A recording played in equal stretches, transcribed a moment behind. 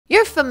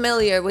You're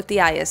familiar with the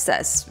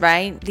ISS,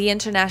 right? The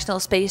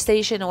International Space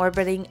Station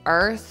orbiting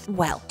Earth?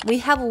 Well, we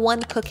have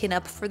one cooking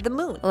up for the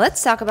moon.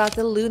 Let's talk about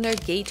the Lunar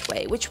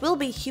Gateway, which will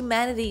be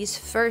humanity's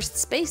first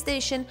space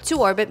station to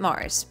orbit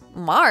Mars.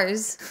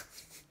 Mars?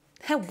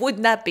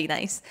 Wouldn't that be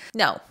nice?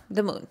 No,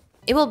 the moon.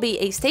 It will be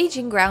a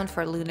staging ground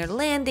for lunar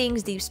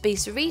landings, deep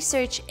space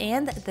research,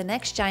 and the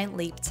next giant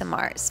leap to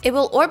Mars. It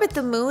will orbit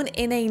the moon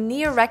in a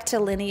near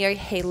rectilinear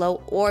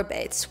halo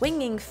orbit,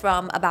 swinging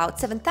from about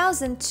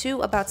 7,000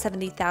 to about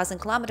 70,000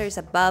 kilometers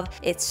above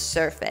its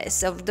surface.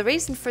 So the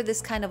reason for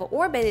this kind of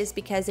orbit is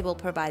because it will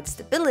provide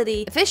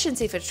stability,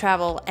 efficiency for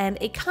travel, and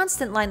a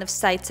constant line of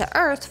sight to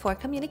Earth for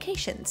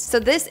communications. So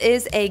this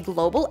is a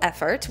global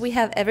effort. We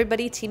have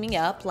everybody teaming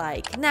up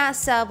like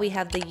NASA, we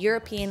have the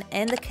European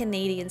and the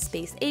Canadian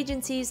space agencies,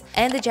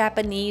 and the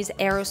Japanese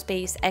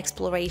Aerospace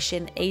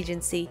Exploration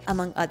Agency,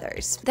 among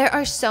others. There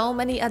are so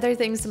many other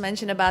things to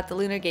mention about the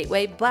Lunar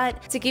Gateway,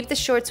 but to keep this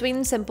short, sweet,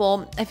 and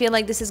simple, I feel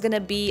like this is gonna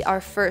be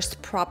our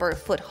first proper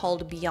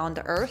foothold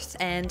beyond Earth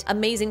and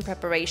amazing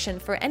preparation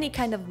for any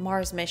kind of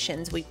Mars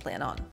missions we plan on.